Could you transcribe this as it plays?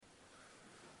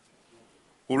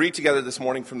We'll read together this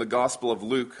morning from the Gospel of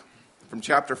Luke, from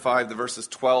chapter 5, the verses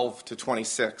 12 to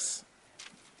 26.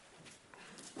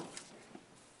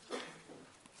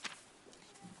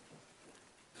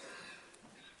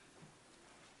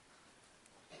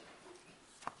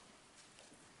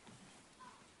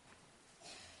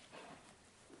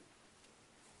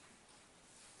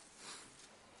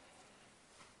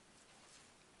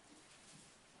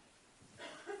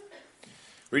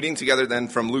 Reading together then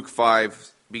from Luke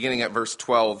 5, beginning at verse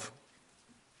 12.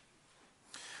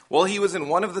 While he was in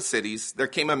one of the cities, there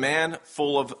came a man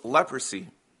full of leprosy.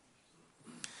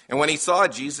 And when he saw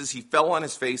Jesus, he fell on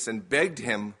his face and begged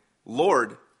him,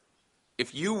 "Lord,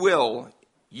 if you will,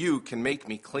 you can make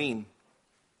me clean."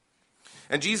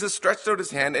 And Jesus stretched out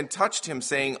his hand and touched him,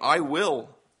 saying, "I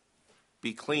will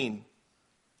be clean."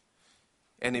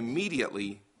 And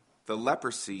immediately the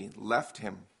leprosy left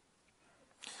him.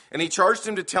 And he charged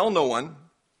him to tell no one,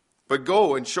 but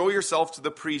go and show yourself to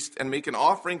the priest and make an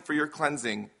offering for your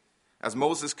cleansing, as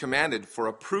Moses commanded, for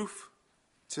a proof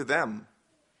to them.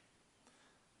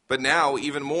 But now,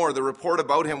 even more, the report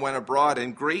about him went abroad,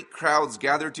 and great crowds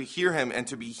gathered to hear him and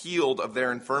to be healed of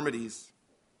their infirmities.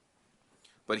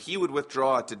 But he would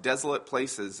withdraw to desolate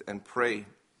places and pray.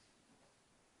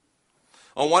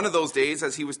 On one of those days,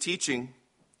 as he was teaching,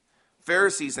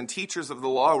 Pharisees and teachers of the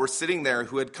law were sitting there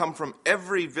who had come from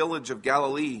every village of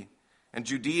Galilee and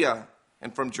Judea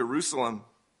and from Jerusalem.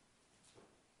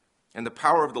 And the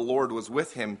power of the Lord was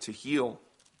with him to heal.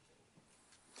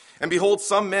 And behold,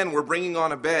 some men were bringing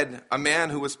on a bed a man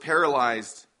who was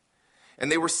paralyzed,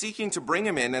 and they were seeking to bring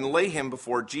him in and lay him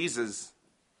before Jesus.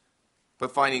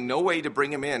 But finding no way to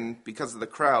bring him in because of the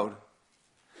crowd,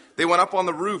 they went up on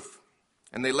the roof,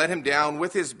 and they let him down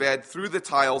with his bed through the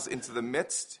tiles into the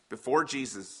midst before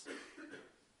Jesus.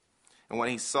 And when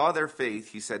he saw their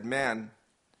faith, he said, "Man,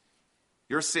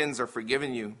 your sins are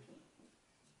forgiven you."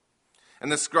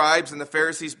 And the scribes and the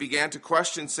Pharisees began to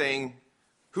question, saying,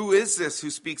 "Who is this who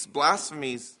speaks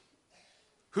blasphemies?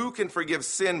 Who can forgive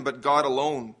sin but God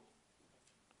alone?"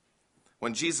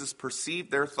 When Jesus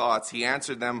perceived their thoughts, he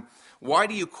answered them, "Why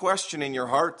do you question in your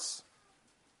hearts?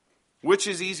 Which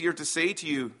is easier to say to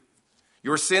you,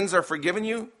 'Your sins are forgiven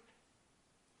you,'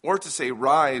 or to say,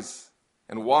 'Rise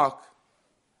and walk'?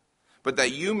 But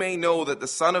that you may know that the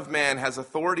Son of Man has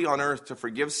authority on earth to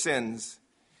forgive sins,"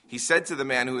 he said to the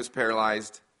man who was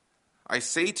paralyzed, "I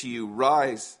say to you,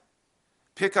 rise,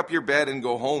 pick up your bed and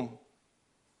go home."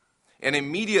 And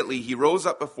immediately he rose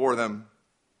up before them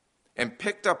and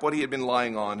picked up what he had been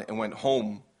lying on and went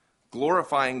home,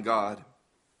 glorifying God.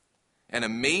 And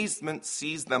amazement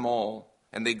seized them all,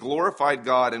 and they glorified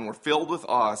God and were filled with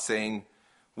awe, saying,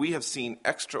 "We have seen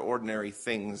extraordinary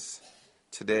things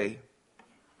today."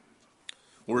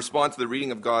 We'll respond to the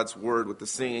reading of God's word with the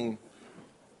singing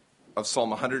of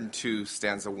Psalm 102,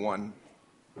 stanza 1.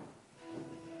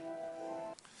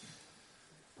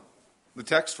 The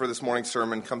text for this morning's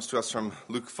sermon comes to us from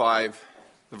Luke 5,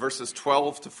 the verses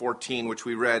 12 to 14, which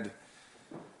we read,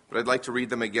 but I'd like to read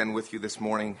them again with you this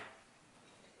morning.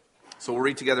 So we'll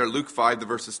read together Luke 5, the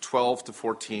verses 12 to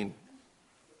 14.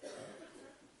 And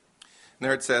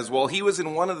there it says, "While he was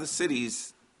in one of the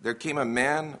cities, there came a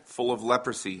man full of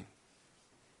leprosy.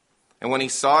 And when he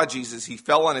saw Jesus, he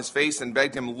fell on his face and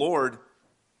begged him, 'Lord,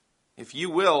 if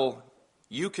you will,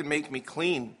 you can make me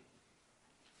clean.'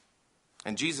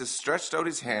 And Jesus stretched out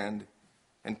his hand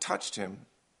and touched him,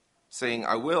 saying,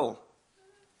 'I will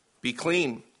be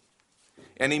clean.'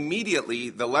 And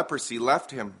immediately the leprosy left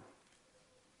him.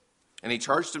 And he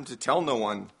charged him to tell no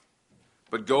one,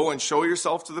 but go and show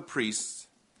yourself to the priests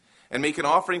and make an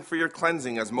offering for your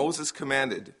cleansing, as Moses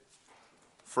commanded,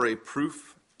 for a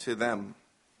proof to them."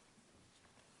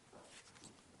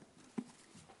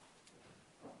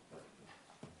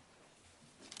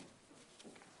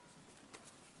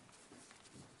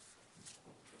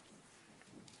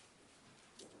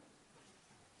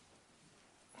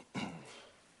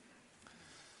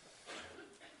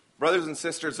 Brothers and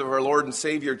sisters of our Lord and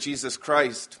Savior, Jesus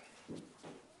Christ,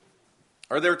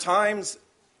 are there times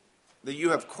that you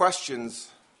have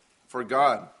questions for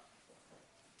God?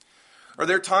 Are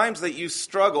there times that you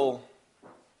struggle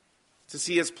to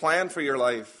see his plan for your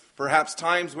life? Perhaps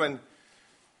times when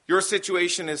your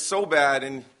situation is so bad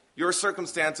and your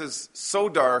circumstances so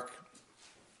dark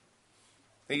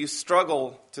that you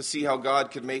struggle to see how God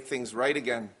could make things right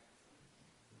again.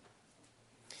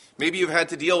 Maybe you've had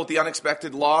to deal with the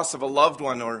unexpected loss of a loved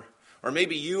one, or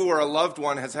maybe you or a loved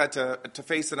one has had to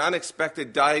face an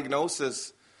unexpected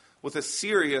diagnosis with a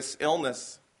serious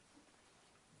illness.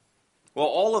 Well,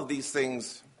 all of these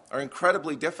things are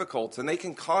incredibly difficult, and they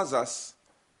can cause us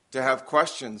to have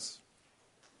questions.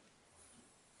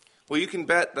 Well, you can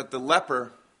bet that the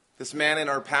leper, this man in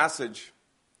our passage,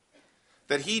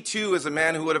 that he too is a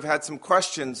man who would have had some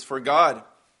questions for God.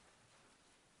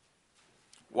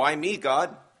 Why me,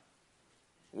 God?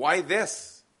 Why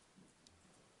this?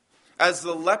 As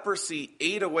the leprosy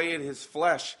ate away at his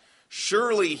flesh,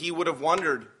 surely he would have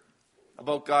wondered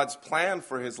about God's plan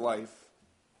for his life.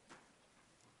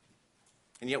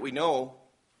 And yet we know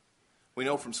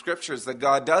from scriptures that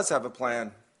God does have a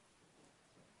plan.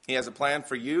 He has a plan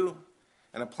for you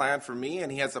and a plan for me,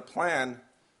 and he has a plan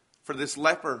for this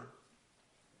leper.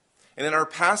 And in our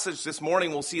passage this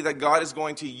morning, we'll see that God is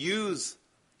going to use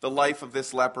the life of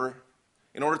this leper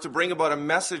in order to bring about a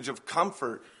message of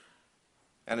comfort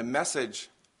and a message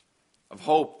of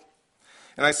hope.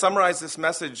 And I summarize this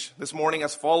message this morning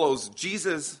as follows: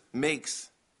 Jesus makes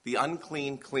the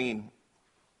unclean clean.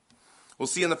 We'll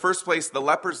see in the first place the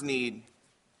leper's need. In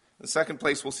the second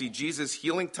place, we'll see Jesus'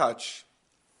 healing touch.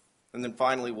 And then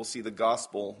finally, we'll see the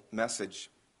gospel message.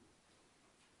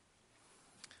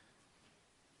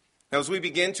 Now, as we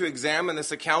begin to examine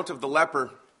this account of the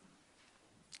leper,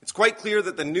 it's quite clear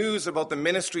that the news about the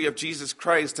ministry of Jesus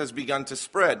Christ has begun to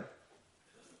spread.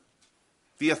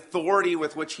 The authority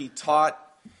with which he taught,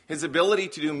 his ability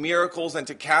to do miracles and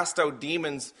to cast out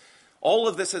demons, all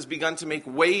of this has begun to make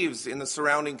waves in the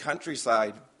surrounding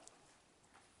countryside.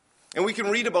 And we can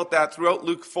read about that throughout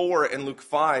Luke 4 and Luke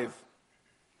 5.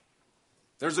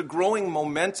 There's a growing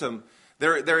momentum.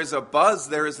 There is a buzz,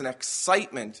 there is an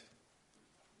excitement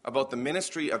about the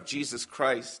ministry of Jesus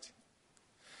Christ.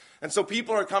 And so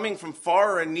people are coming from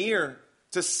far and near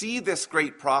to see this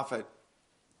great prophet,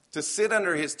 to sit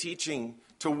under his teaching,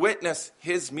 to witness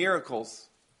his miracles.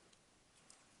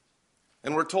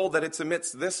 And we're told that it's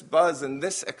amidst this buzz and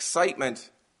this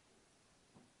excitement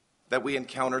that we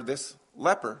encounter this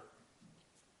leper.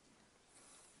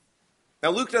 Now,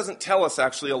 Luke doesn't tell us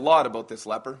actually a lot about this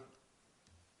leper.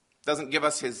 Doesn't give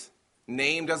us his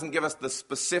name, doesn't give us the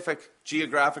specific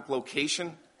geographic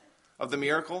location of the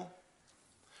miracle.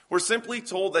 We're simply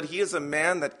told that he is a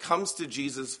man that comes to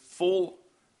Jesus full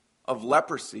of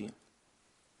leprosy.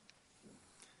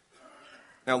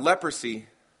 Now, leprosy,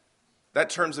 that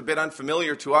term's a bit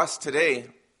unfamiliar to us today.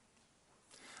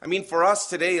 I mean, for us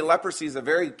today, leprosy is a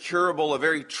very curable, a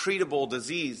very treatable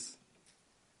disease.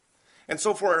 And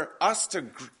so for us to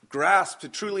grasp, to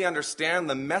truly understand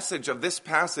the message of this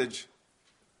passage,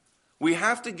 we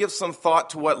have to give some thought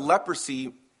to what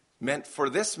leprosy meant for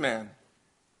this man,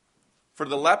 for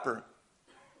the leper.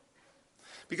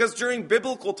 Because during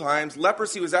biblical times,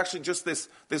 leprosy was actually just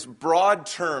this broad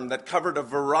term that covered a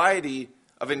variety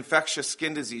of infectious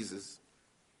skin diseases.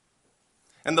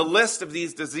 And the list of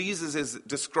these diseases is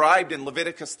described in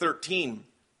Leviticus 13.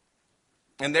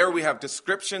 And there we have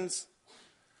descriptions,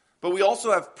 but we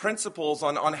also have principles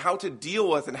on how to deal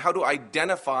with and how to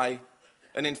identify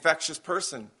an infectious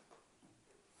person.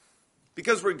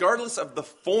 Because regardless of the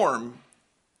form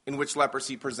in which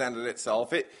leprosy presented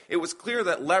itself, it was clear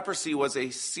that leprosy was a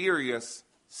serious,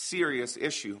 serious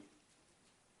issue.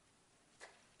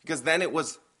 Because then it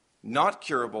was not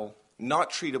curable,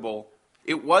 not treatable.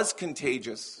 It was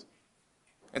contagious.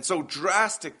 And so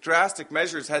drastic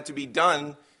measures had to be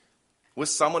done with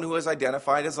someone who is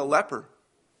identified as a leper.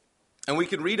 And we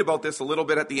can read about this a little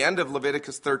bit at the end of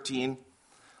Leviticus 13,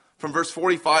 from verse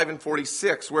 45 and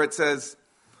 46, where it says,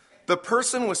 "The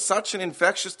person with such an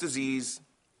infectious disease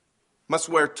must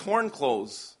wear torn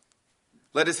clothes.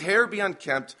 Let his hair be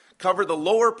unkempt, cover the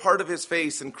lower part of his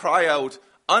face, and cry out,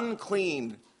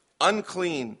 'Unclean,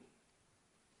 unclean.'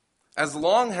 As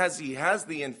long as he has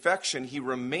the infection, he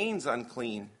remains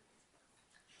unclean.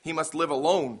 He must live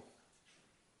alone.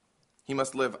 He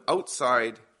must live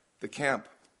outside the camp."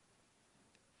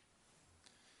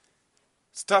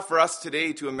 It's tough for us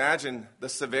today to imagine the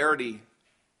severity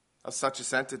of such a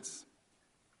sentence.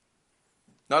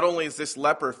 Not only is this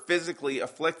leper physically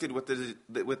afflicted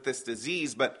with this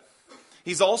disease, but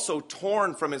he's also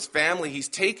torn from his family. He's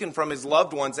taken from his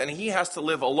loved ones, and he has to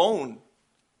live alone.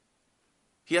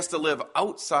 He has to live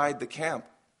outside the camp.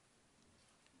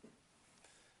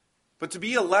 But to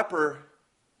be a leper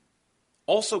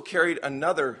also carried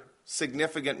another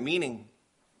significant meaning.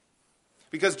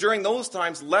 Because during those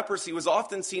times, leprosy was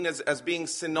often seen as being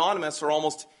synonymous or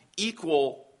almost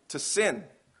equal to sin.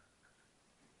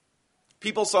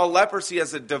 People saw leprosy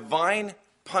as a divine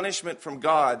punishment from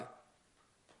God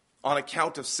on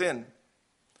account of sin.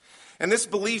 And this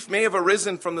belief may have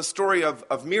arisen from the story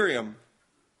of Miriam.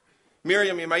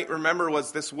 Miriam, you might remember,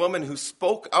 was this woman who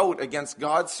spoke out against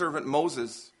God's servant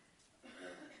Moses.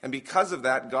 And because of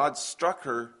that, God struck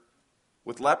her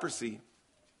with leprosy.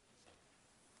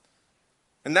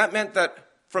 And that meant that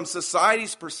from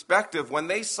society's perspective, when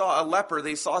they saw a leper,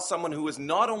 they saw someone who was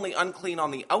not only unclean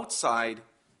on the outside,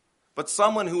 but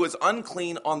someone who was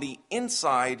unclean on the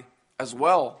inside as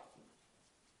well.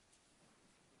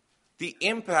 The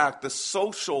impact, the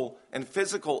social and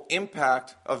physical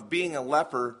impact of being a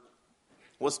leper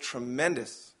was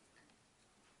tremendous.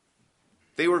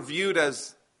 They were viewed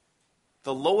as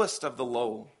the lowest of the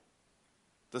low,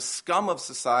 the scum of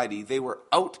society. They were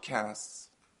outcasts.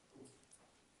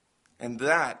 And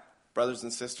that, brothers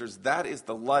and sisters, that is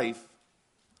the life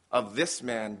of this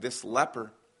man, this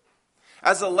leper.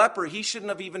 As a leper, he shouldn't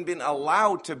have even been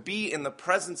allowed to be in the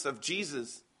presence of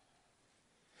Jesus.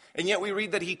 And yet we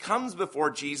read that he comes before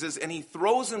Jesus and he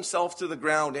throws himself to the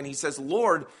ground and he says,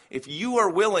 Lord, if you are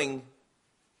willing,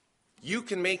 you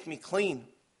can make me clean.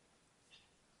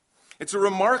 It's a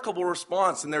remarkable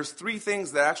response, and there's three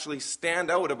things that actually stand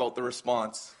out about the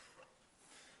response.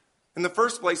 In the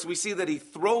first place, we see that he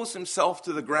throws himself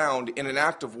to the ground in an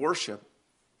act of worship.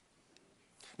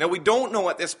 Now, we don't know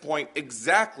at this point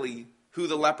exactly who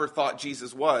the leper thought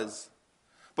Jesus was,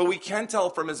 but we can tell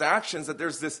from his actions that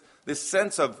there's this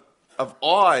sense of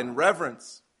awe and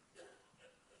reverence.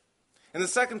 In the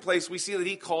second place, we see that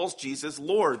he calls Jesus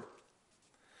Lord.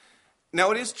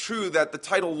 Now, it is true that the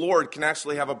title Lord can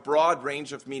actually have a broad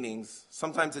range of meanings.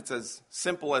 Sometimes it's as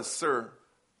simple as Sir.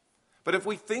 But if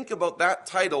we think about that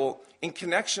title in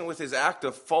connection with his act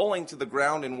of falling to the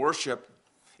ground in worship,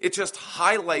 it just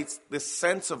highlights this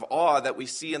sense of awe that we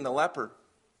see in the leper.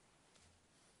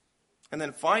 And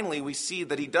then finally, we see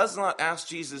that he does not ask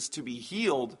Jesus to be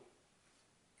healed,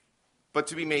 but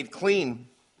to be made clean.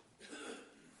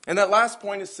 And that last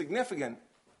point is significant.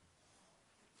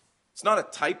 It's not a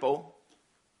typo.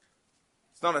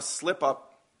 It's not a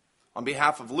slip-up on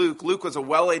behalf of Luke. Luke was a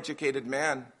well-educated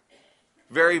man,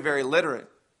 very, very literate.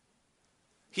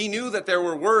 He knew that there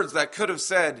were words that could have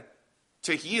said,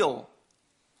 to heal.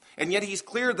 And yet he's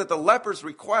clear that the leper's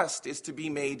request is to be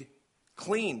made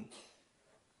clean.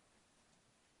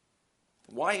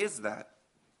 Why is that?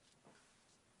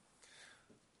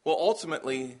 Well,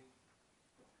 ultimately,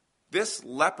 this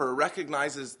leper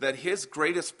recognizes that his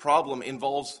greatest problem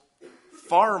involves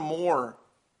far more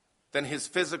than his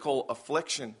physical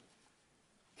affliction.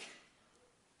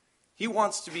 He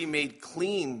wants to be made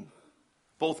clean,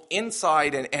 both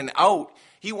inside and out.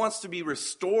 He wants to be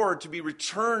restored, to be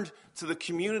returned to the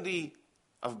community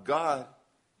of God.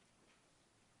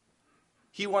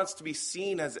 He wants to be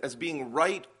seen as being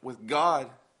right with God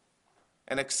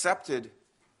and accepted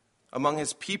among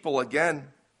his people again.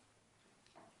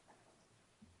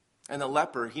 And the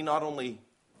leper, he not only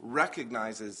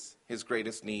recognizes his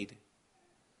greatest need,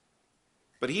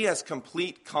 but he has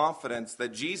complete confidence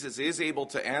that Jesus is able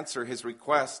to answer his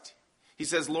request. He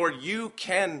says, Lord, you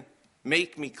can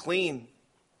make me clean.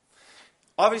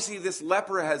 Obviously, this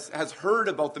leper has heard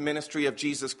about the ministry of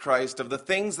Jesus Christ, of the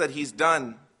things that he's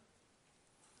done.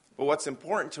 But what's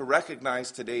important to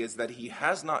recognize today is that he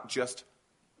has not just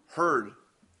heard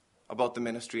about the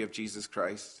ministry of Jesus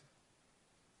Christ,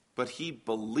 but he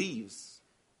believes.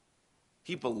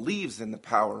 He believes in the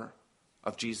power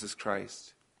of Jesus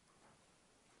Christ.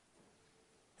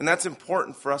 And that's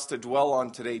important for us to dwell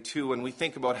on today too when we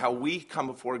think about how we come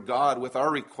before God with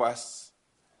our requests,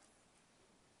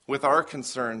 with our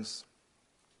concerns.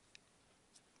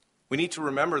 We need to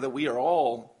remember that we are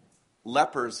all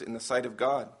lepers in the sight of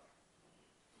God.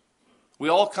 We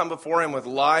all come before him with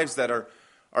lives that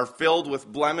are filled with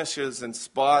blemishes and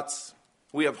spots.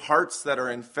 We have hearts that are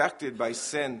infected by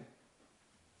sin.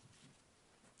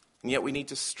 And yet we need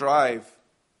to strive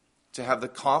to have the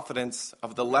confidence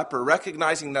of the leper,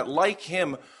 recognizing that like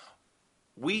him,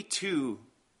 we too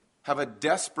have a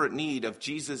desperate need of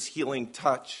Jesus' healing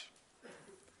touch.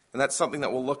 And that's something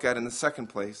that we'll look at in the second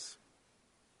place.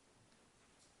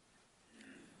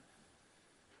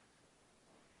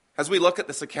 As we look at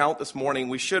this account this morning,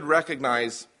 we should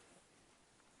recognize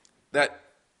that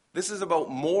this is about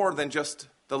more than just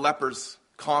the leper's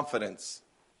confidence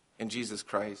in Jesus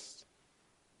Christ.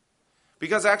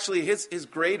 Because actually his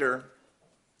greater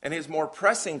and his more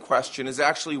pressing question is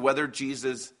actually whether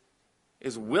Jesus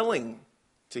is willing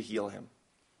to heal him.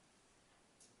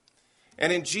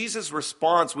 And in Jesus'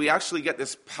 response, we actually get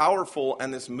this powerful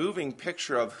and this moving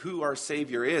picture of who our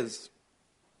Savior is.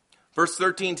 Verse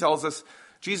 13 tells us,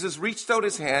 Jesus reached out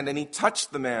his hand and he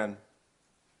touched the man.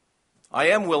 I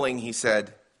am willing, he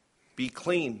said, be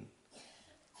clean.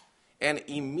 And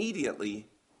immediately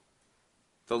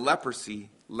the leprosy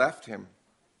left him.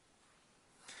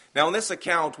 Now in this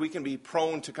account, we can be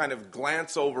prone to kind of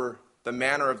glance over the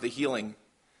manner of the healing.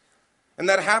 And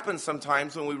that happens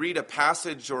sometimes when we read a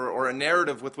passage or a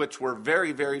narrative with which we're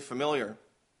very, very familiar.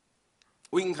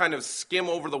 We can kind of skim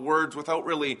over the words without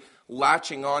really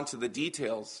latching on to the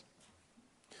details.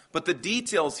 But the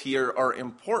details here are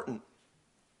important.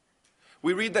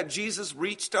 We read that Jesus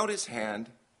reached out his hand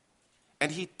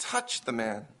and he touched the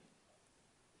man.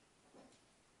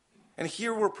 And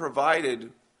here we're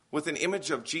provided with an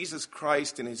image of Jesus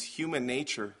Christ in his human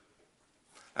nature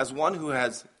as one who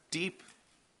has deep,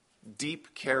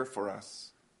 deep care for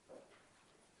us.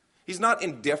 He's not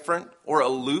indifferent or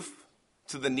aloof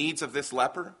to the needs of this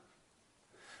leper,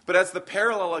 but as the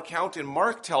parallel account in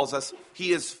Mark tells us,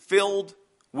 he is filled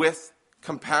with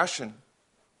compassion.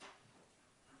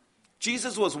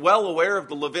 Jesus was well aware of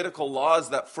the Levitical laws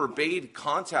that forbade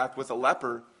contact with a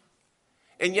leper,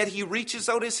 and yet he reaches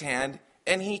out his hand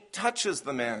and he touches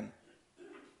the man.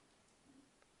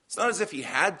 It's not as if he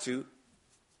had to.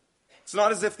 It's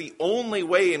not as if the only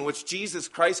way in which Jesus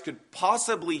Christ could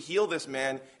possibly heal this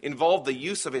man involved the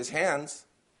use of his hands.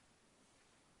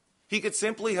 He could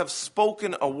simply have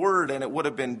spoken a word and it would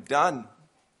have been done.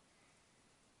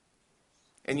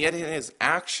 And yet in his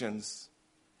actions,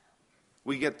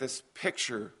 we get this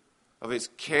picture of his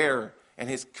care and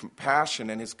his compassion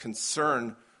and his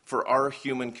concern for our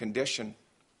human condition.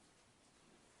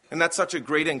 And that's such a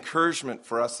great encouragement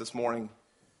for us this morning.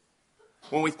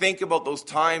 When we think about those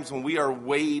times when we are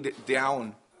weighed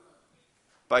down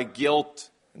by guilt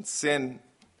and sin,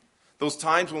 those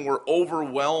times when we're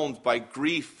overwhelmed by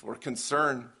grief or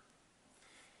concern,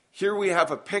 here we have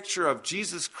a picture of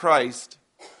Jesus Christ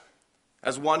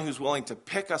as one who's willing to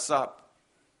pick us up,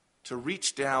 to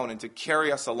reach down and to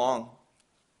carry us along.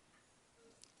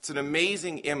 It's an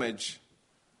amazing image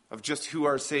of just who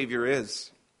our Savior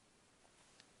is.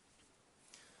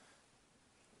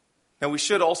 Now, we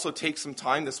should also take some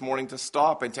time this morning to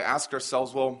stop and to ask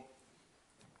ourselves, well,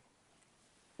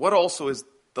 what also is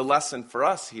the lesson for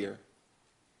us here?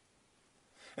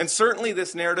 And certainly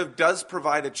this narrative does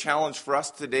provide a challenge for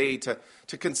us today to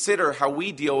consider how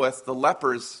we deal with the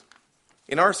lepers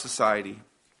in our society.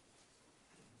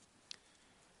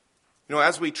 You know,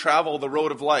 as we travel the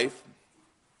road of life,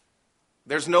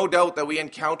 there's no doubt that we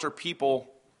encounter people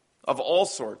of all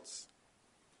sorts.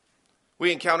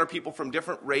 We encounter people from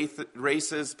different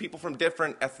races, people from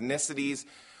different ethnicities.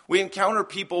 We encounter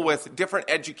people with different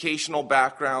educational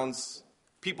backgrounds,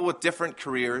 people with different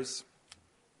careers.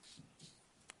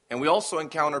 And we also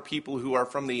encounter people who are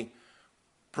from the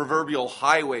proverbial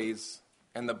highways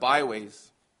and the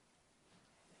byways.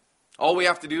 All we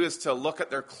have to do is to look at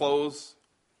their clothes,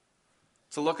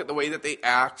 to look at the way that they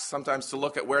act, sometimes to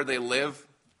look at where they live,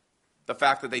 the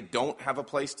fact that they don't have a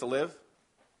place to live.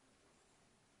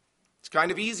 It's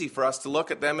kind of easy for us to look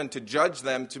at them and to judge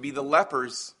them to be the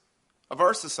lepers of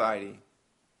our society.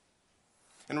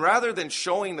 And rather than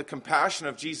showing the compassion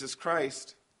of Jesus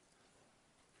Christ,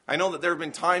 I know that there have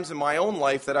been times in my own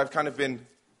life that I've kind of been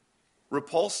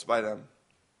repulsed by them.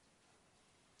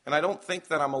 And I don't think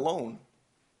that I'm alone.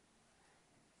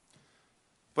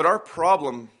 But our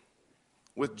problem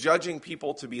with judging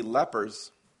people to be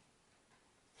lepers,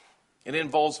 it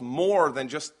involves more than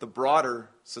just the broader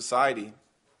society.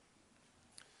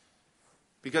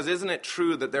 Because isn't it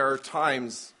true that there are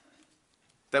times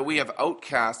that we have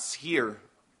outcasts here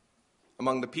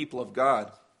among the people of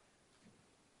God?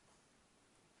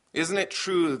 Isn't it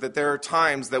true that there are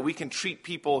times that we can treat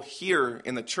people here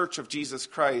in the Church of Jesus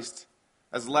Christ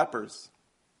as lepers?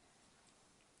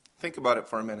 Think about it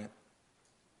for a minute.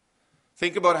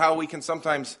 Think about how we can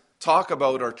sometimes talk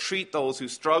about or treat those who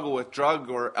struggle with drug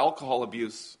or alcohol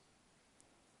abuse.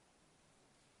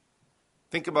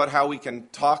 Think about how we can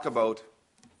talk about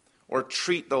or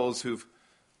treat those who've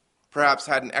perhaps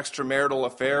had an extramarital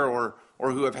affair or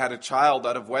who have had a child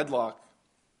out of wedlock.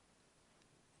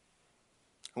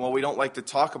 And while we don't like to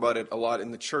talk about it a lot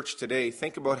in the church today,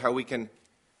 think about how we can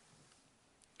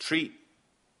treat,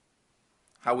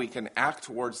 how we can act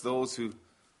towards those who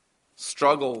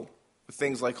struggle with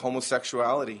things like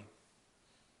homosexuality.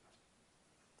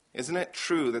 Isn't it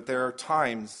true that there are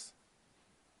times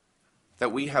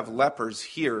that we have lepers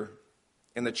here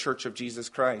in the Church of Jesus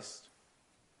Christ?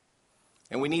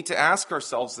 And we need to ask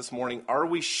ourselves this morning, are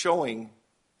we showing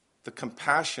the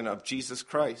compassion of Jesus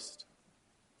Christ?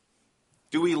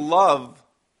 Do we love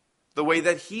the way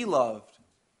that he loved?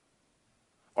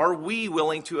 Are we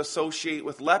willing to associate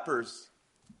with lepers?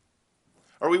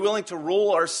 Are we willing to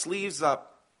roll our sleeves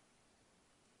up?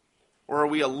 Or are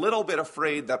we a little bit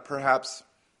afraid that perhaps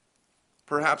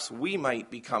we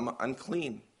might become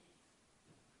unclean?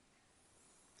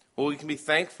 Well, we can be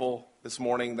thankful this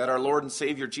morning that our Lord and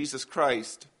Savior Jesus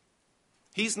Christ,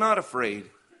 he's not afraid.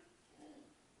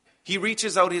 He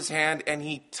reaches out his hand and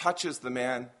he touches the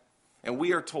man, and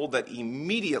we are told that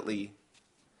immediately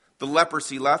the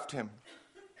leprosy left him.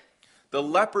 The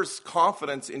leper's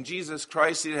confidence in Jesus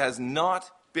Christ, it has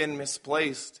not been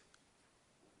misplaced.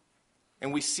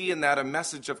 And we see in that a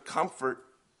message of comfort,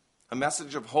 a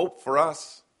message of hope for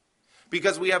us.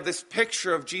 Because we have this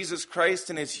picture of Jesus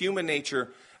Christ in his human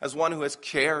nature as one who has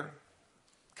care,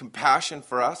 compassion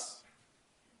for us.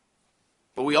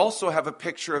 But we also have a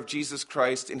picture of Jesus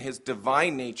Christ in his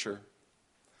divine nature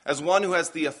as one who has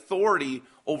the authority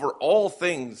over all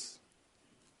things.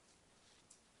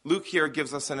 Luke here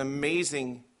gives us an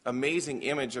amazing, amazing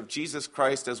image of Jesus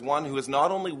Christ as one who is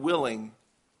not only willing,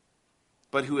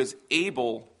 but who is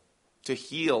able to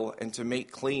heal and to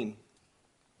make clean.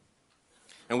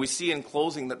 And we see in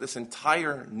closing that this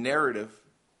entire narrative,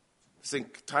 this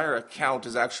entire account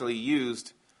is actually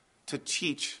used to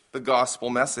teach the gospel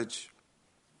message.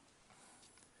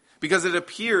 Because it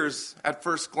appears at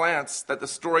first glance that the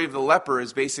story of the leper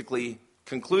is basically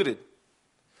concluded.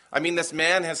 I mean, this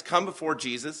man has come before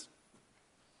Jesus,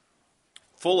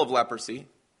 full of leprosy.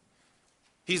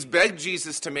 He's begged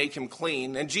Jesus to make him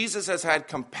clean, and Jesus has had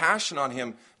compassion on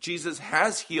him. Jesus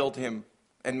has healed him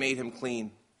and made him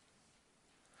clean.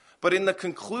 But in the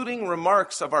concluding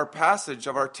remarks of our passage,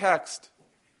 of our text,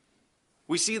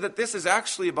 we see that this is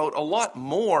actually about a lot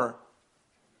more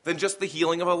than just the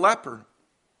healing of a leper.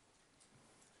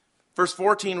 Verse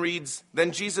 14 reads,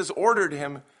 "Then Jesus ordered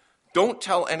him, 'Don't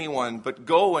tell anyone, but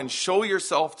go and show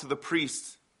yourself to the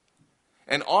priests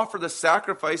and offer the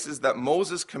sacrifices that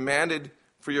Moses commanded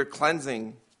for your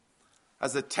cleansing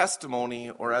as a testimony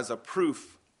or as a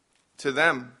proof to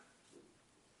them.'"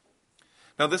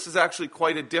 Now, this is actually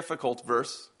quite a difficult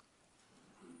verse,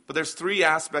 but there's three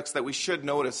aspects that we should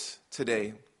notice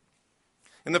today.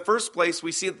 In the first place,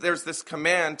 we see that there's this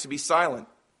command to be silent.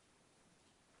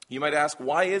 You might ask,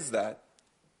 why is that?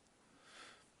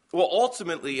 Well,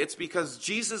 ultimately, it's because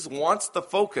Jesus wants the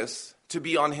focus to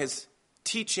be on his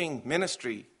teaching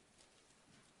ministry.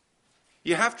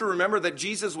 You have to remember that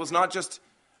Jesus was not just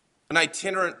an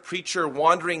itinerant preacher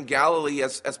wandering Galilee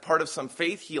as part of some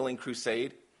faith healing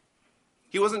crusade.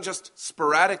 He wasn't just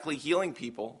sporadically healing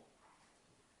people.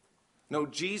 No,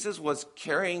 Jesus was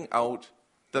carrying out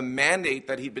the mandate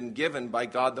that he'd been given by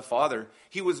God the Father.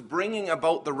 He was bringing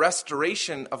about the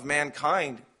restoration of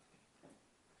mankind.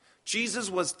 Jesus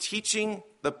was teaching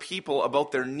the people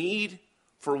about their need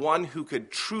for one who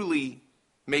could truly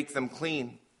make them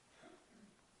clean.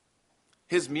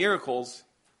 His miracles,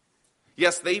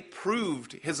 yes, they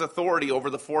proved his authority over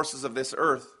the forces of this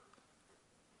earth,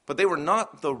 but they were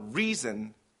not the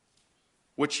reason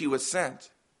which he was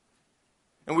sent.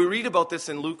 And we read about this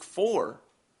in Luke 4,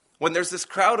 when there's this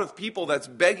crowd of people that's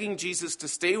begging Jesus to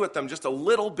stay with them just a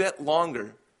little bit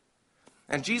longer.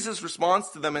 And Jesus responds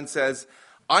to them and says,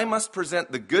 "I must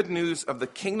present the good news of the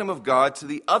kingdom of God to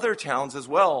the other towns as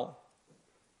well,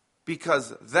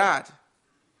 because that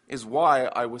is why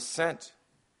I was sent."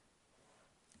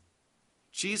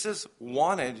 Jesus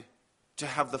wanted to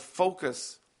have the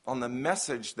focus on the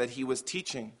message that he was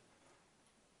teaching.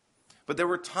 But there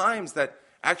were times that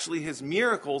actually his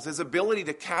miracles, his ability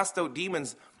to cast out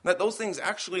demons, that those things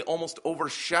actually almost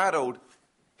overshadowed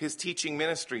his teaching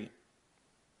ministry.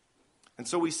 And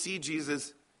so we see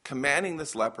Jesus commanding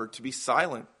this leper to be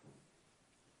silent.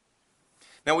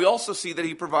 Now we also see that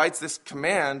he provides this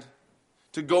command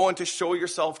to go and to show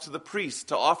yourself to the priest,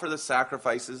 to offer the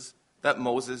sacrifices that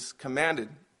Moses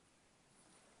commanded.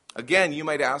 Again, you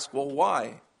might ask, well,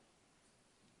 why?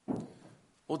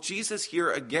 Well, Jesus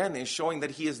here again is showing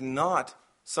that he is not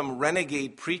some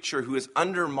renegade preacher who is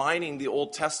undermining the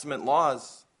Old Testament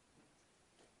laws.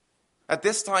 At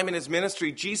this time in his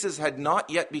ministry, Jesus had not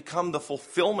yet become the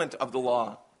fulfillment of the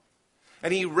law.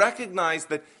 And he recognized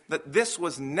that this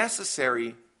was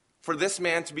necessary for this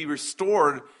man to be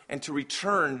restored and to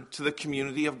return to the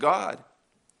community of God.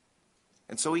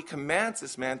 And so he commands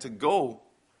this man to go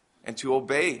and to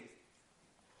obey.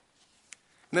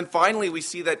 And then finally, we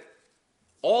see that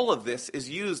all of this is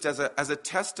used as a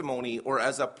testimony or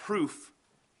as a proof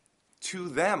to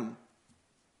them.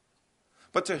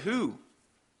 But to who?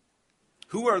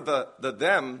 Who are the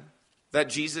them that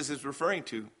Jesus is referring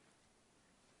to?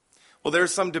 Well,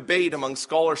 there's some debate among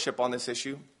scholarship on this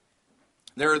issue.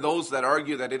 There are those that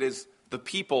argue that it is the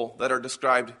people that are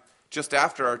described just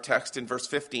after our text in verse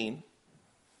 15.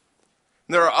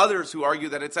 And there are others who argue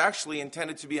that it's actually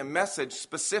intended to be a message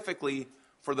specifically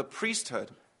for the priesthood,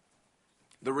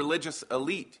 the religious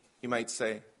elite, you might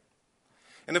say.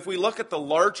 And if we look at the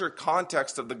larger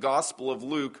context of the Gospel of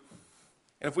Luke,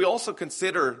 and if we also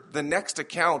consider the next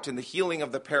account in the healing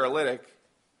of the paralytic,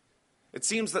 it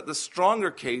seems that the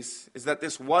stronger case is that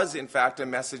this was in fact a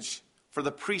message for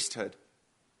the priesthood,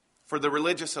 for the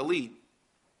religious elite.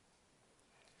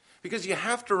 Because you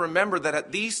have to remember that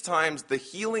at these times, the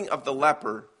healing of the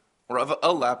leper, or of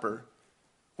a leper,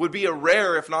 would be a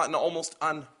rare, if not an almost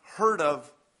unheard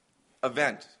of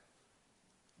event.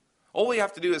 All we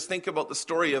have to do is think about the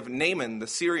story of Naaman, the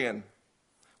Syrian,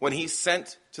 when he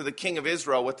sent to the king of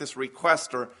Israel with this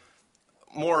request, or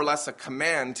more or less a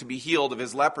command, to be healed of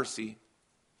his leprosy.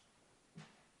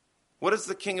 What does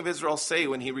the king of Israel say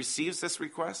when he receives this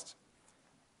request?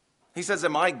 He says,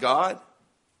 "Am I God?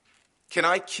 Can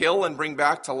I kill and bring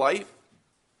back to life?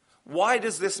 Why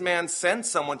does this man send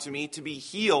someone to me to be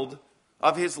healed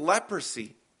of his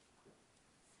leprosy?"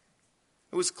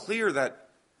 It was clear that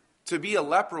to be a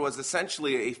leper was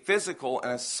essentially a physical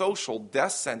and a social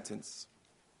death sentence.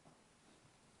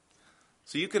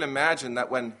 So you can imagine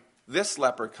that when this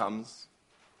leper comes,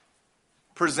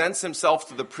 presents himself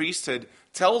to the priesthood,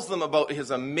 tells them about his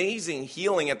amazing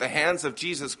healing at the hands of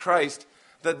Jesus Christ,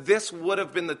 that this would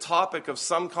have been the topic of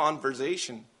some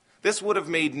conversation. This would have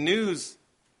made news.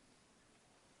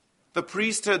 The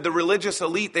priesthood, the religious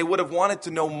elite, they would have wanted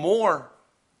to know more.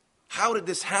 How did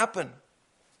this happen?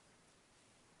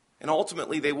 And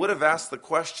ultimately, they would have asked the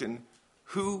question,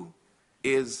 who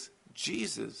is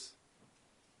Jesus?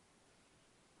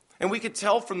 And we could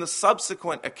tell from the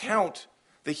subsequent account,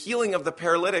 the healing of the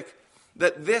paralytic,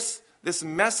 that this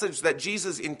message that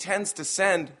Jesus intends to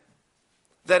send,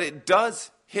 that it does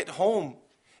hit home.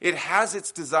 It has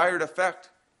its desired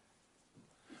effect.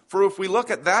 For if we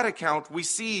look at that account, we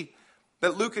see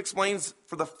that Luke explains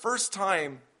for the first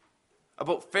time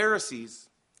about Pharisees,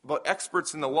 about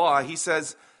experts in the law. He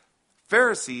says,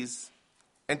 Pharisees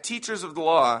and teachers of the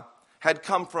law had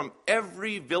come from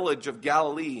every village of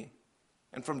Galilee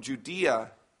and from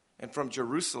Judea and from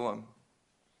Jerusalem.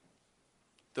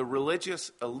 The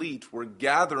religious elite were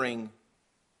gathering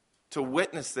to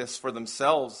witness this for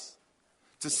themselves,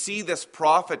 to see this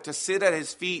prophet, to sit at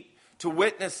his feet, to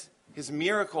witness his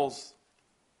miracles.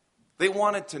 They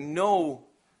wanted to know,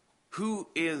 who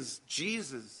is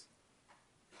Jesus?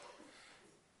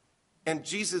 And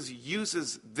Jesus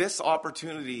uses this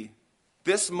opportunity,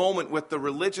 this moment with the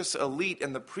religious elite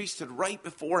and the priesthood right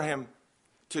before him,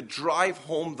 to drive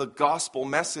home the gospel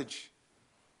message.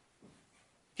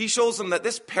 He shows them that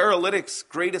this paralytic's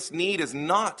greatest need is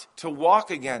not to walk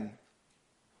again,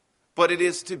 but it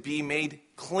is to be made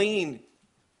clean,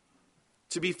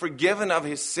 to be forgiven of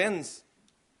his sins.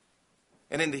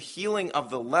 And in the healing of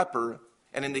the leper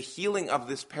and in the healing of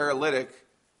this paralytic,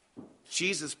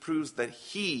 Jesus proves that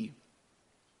he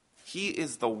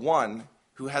is the one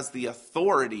who has the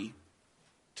authority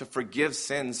to forgive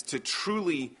sins, to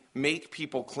truly make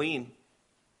people clean.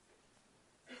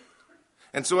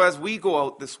 And so as we go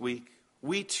out this week,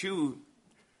 we too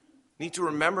need to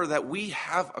remember that we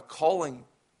have a calling.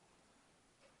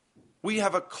 We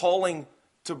have a calling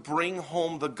to bring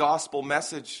home the gospel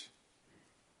message.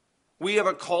 We have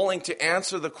a calling to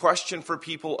answer the question for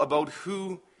people about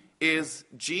who is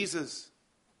Jesus.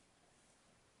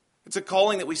 It's a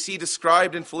calling that we see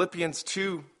described in Philippians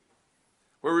 2,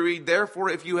 where we read, "Therefore,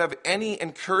 if you have any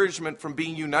encouragement from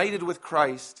being united with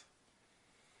Christ,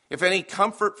 if any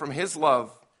comfort from his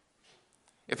love,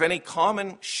 if any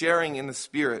common sharing in the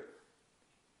Spirit,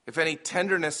 if any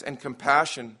tenderness and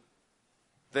compassion,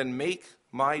 then make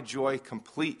my joy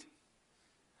complete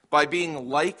by being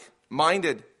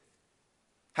like-minded,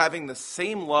 having the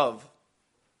same love,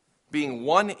 being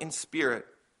one in spirit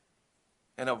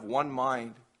and of one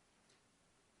mind."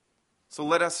 So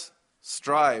let us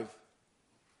strive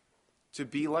to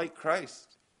be like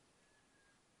Christ.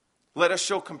 Let us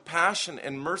show compassion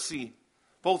and mercy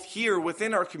both here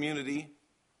within our community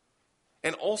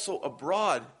and also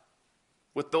abroad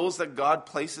with those that God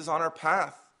places on our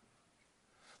path.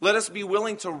 Let us be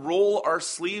willing to roll our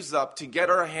sleeves up, to get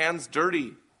our hands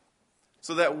dirty,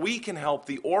 so that we can help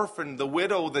the orphan, the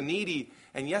widow, the needy,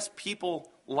 and yes,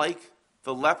 people like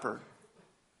the leper.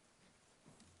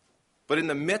 But in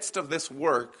the midst of this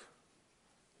work,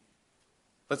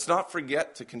 let's not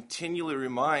forget to continually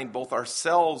remind both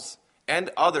ourselves and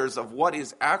others of what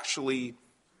is actually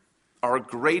our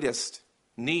greatest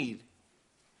need.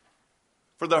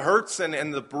 For the hurts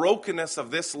and the brokenness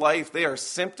of this life, they are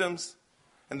symptoms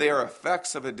and they are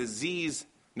effects of a disease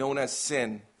known as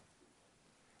sin.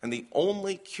 And the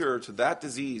only cure to that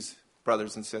disease,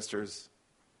 brothers and sisters,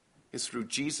 is through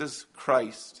Jesus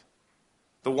Christ,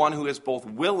 the one who is both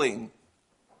willing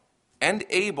and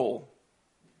able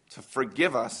to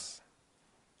forgive us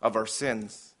of our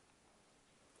sins.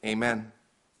 Amen.